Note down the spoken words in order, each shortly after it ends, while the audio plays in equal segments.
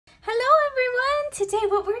Today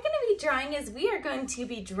what we're going to be drawing is we are going to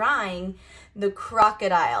be drawing the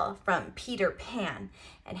crocodile from Peter Pan.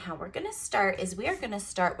 And how we're going to start is we are going to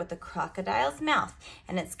start with the crocodile's mouth.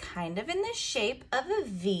 And it's kind of in the shape of a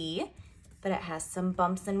V, but it has some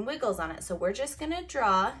bumps and wiggles on it. So we're just going to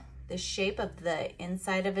draw the shape of the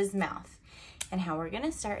inside of his mouth. And how we're going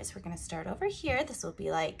to start is we're going to start over here. This will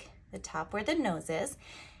be like the top where the nose is.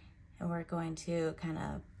 And we're going to kind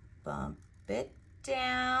of bump it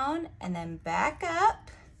down and then back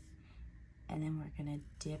up, and then we're gonna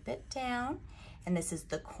dip it down, and this is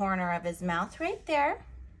the corner of his mouth right there,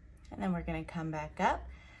 and then we're gonna come back up,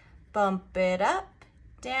 bump it up,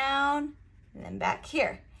 down, and then back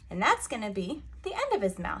here, and that's gonna be the end of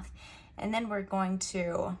his mouth. And then we're going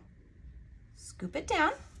to scoop it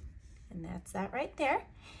down, and that's that right there,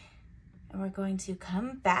 and we're going to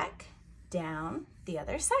come back down the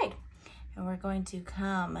other side, and we're going to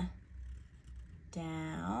come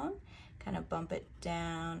down, kind of bump it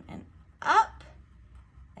down and up,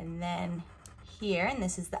 and then here, and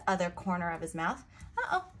this is the other corner of his mouth.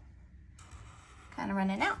 Kind of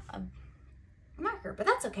running out of marker, but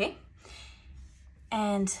that's okay.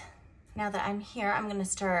 And now that I'm here, I'm gonna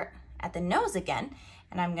start at the nose again,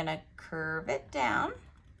 and I'm gonna curve it down,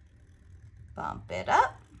 bump it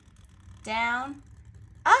up, down,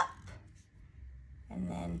 up,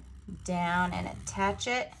 and then down and attach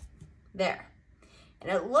it there. And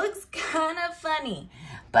it looks kind of funny,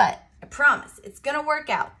 but I promise it's gonna work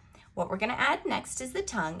out. What we're gonna add next is the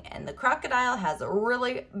tongue, and the crocodile has a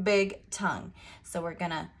really big tongue. So we're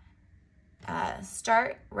gonna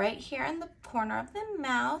start right here in the corner of the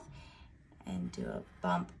mouth and do a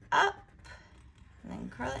bump up, and then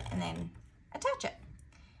curl it, and then attach it.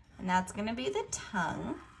 And that's gonna be the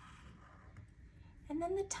tongue. And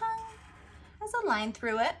then the tongue has a line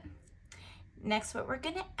through it. Next, what we're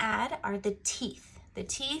gonna add are the teeth. The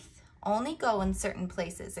teeth only go in certain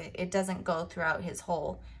places. It doesn't go throughout his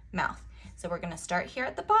whole mouth. So we're gonna start here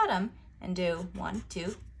at the bottom and do 1,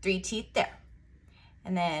 2, 3 teeth there.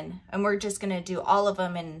 And we're just gonna do all of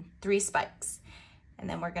them in 3 spikes. And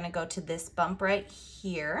then we're gonna go to this bump right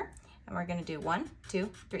here, and we're gonna do 1, 2,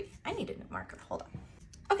 3. I need a new marker, hold on.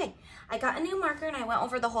 Okay, I got a new marker and I went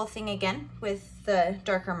over the whole thing again with the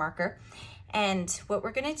darker marker. And what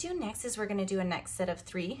we're gonna do next is we're gonna do a next set of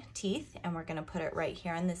 3 teeth, and we're gonna put it right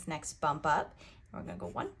here on this next bump up. And we're gonna go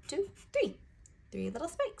 1, 2, 3, 3 little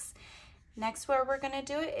spikes. Next, where we're gonna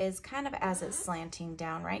do it is kind of as it's slanting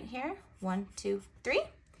down right here. 1, 2, 3.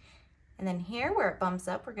 And then here where it bumps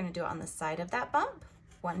up, we're gonna do it on the side of that bump.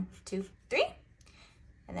 1, 2, 3.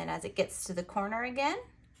 And then as it gets to the corner again,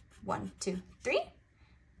 1, 2, 3.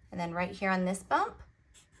 And then right here on this bump,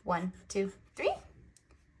 1, 2, 3.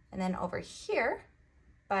 And then over here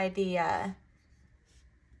by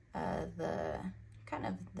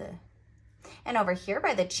and over here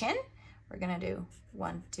by the chin, we're gonna do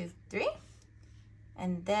 1, 2, 3.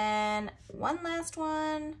 And then one last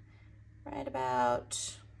one right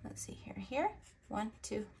about, let's see here, 1,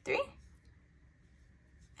 2, 3.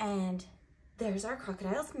 And there's our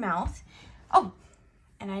crocodile's mouth. Oh,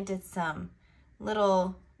 and I did some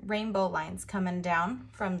little rainbow lines coming down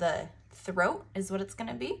from the throat is what it's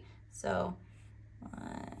gonna be. So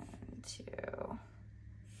 1, 2,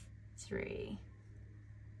 3.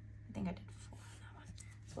 I think I did 4 on that one.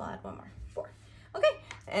 So we'll add one more, 4. Okay,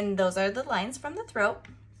 and those are the lines from the throat.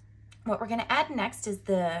 What we're gonna add next is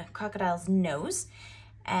the crocodile's nose.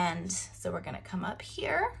 And so we're gonna come up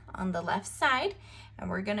here on the left side,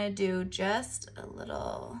 and we're gonna do just a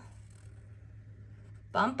little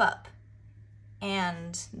bump up.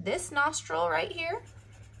 And this nostril right here,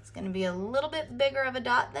 it's gonna be a little bit bigger of a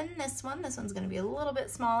dot than this one. This one's gonna be a little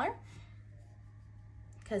bit smaller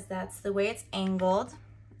because that's the way it's angled.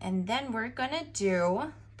 And then we're gonna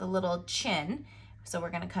do the little chin. So we're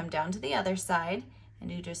gonna come down to the other side and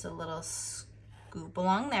do just a little scoop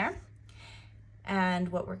along there. And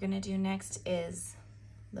what we're gonna do next is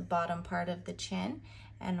the bottom part of the chin.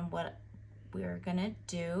 And what we're gonna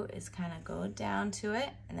do is kind of go down to it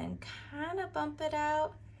and then kind of bump it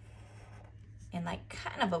out in like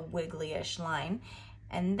kind of a wiggly-ish line,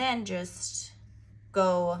 and then just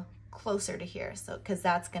go closer to here. So, cause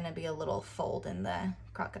that's gonna be a little fold in the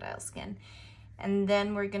crocodile skin. And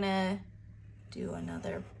then we're gonna do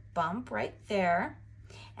another bump right there.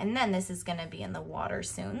 And then this is gonna be in the water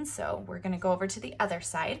soon. So we're gonna go over to the other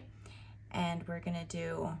side, and we're gonna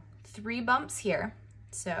do 3 bumps here.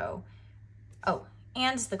 So, oh,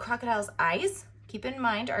 and the crocodile's eyes, keep in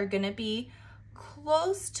mind, are gonna be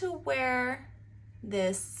close to where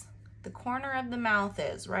the corner of the mouth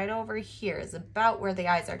is. Right over here is about where the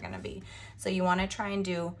eyes are gonna be. So you wanna try and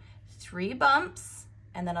do 3 bumps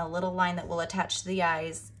and then a little line that will attach to the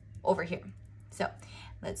eyes over here. So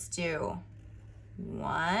let's do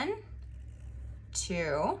 1,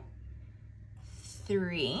 2,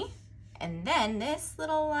 3, and then this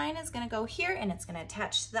little line is gonna go here and it's gonna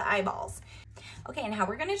attach to the eyeballs. Okay, and how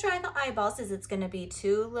we're gonna draw the eyeballs is it's gonna be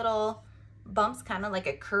 2 little bumps, kind of like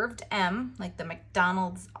a curved M, like the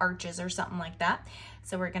McDonald's arches or something like that.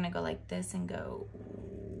 So we're gonna go like this and go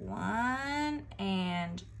 1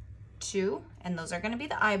 and 2, and those are gonna be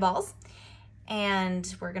the eyeballs.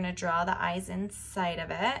 And we're gonna draw the eyes inside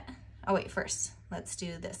of it. Oh wait, first, let's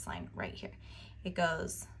do this line right here. It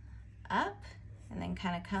goes up and then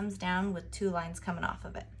kind of comes down with 2 lines coming off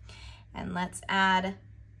of it. And let's add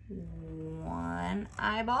 1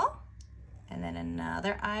 eyeball and then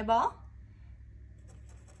another eyeball.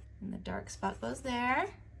 And the dark spot goes there.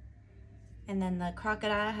 And then the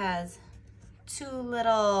crocodile has 2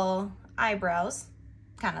 little eyebrows,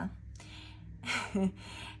 kind of.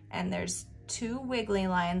 And there's 2 wiggly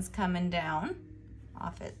lines coming down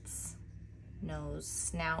off its nose,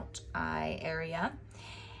 snout, eye area.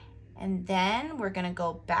 And then we're gonna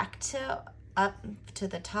go back to up to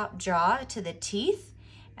the top jaw, to the teeth,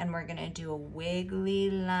 and we're gonna do a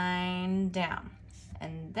wiggly line down.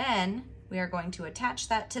 And then we are going to attach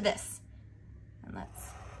that to this. And let's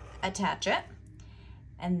attach it.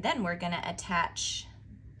 And then we're gonna attach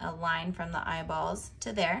a line from the eyeballs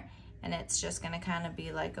to there. And it's just gonna kind of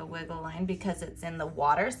be like a wiggle line because it's in the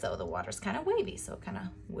water, so the water's kind of wavy, so it kind of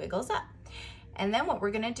wiggles up. And then what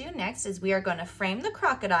we're gonna do next is we are gonna frame the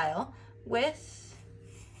crocodile with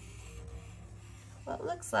what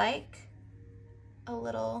looks like a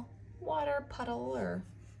little water puddle, or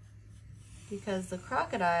because the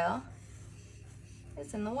crocodile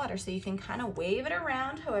is in the water, so you can kind of wave it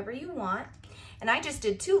around however you want. And I just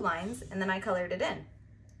did 2 lines and then I colored it in.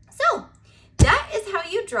 So that is how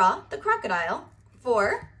you draw the crocodile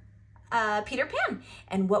for Peter Pan.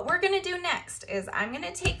 And what we're gonna do next is I'm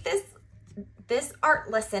gonna take this art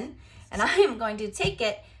lesson and I am going to take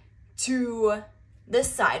it to the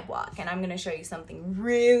sidewalk, and I'm gonna show you something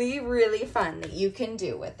really, really fun that you can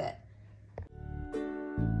do with it.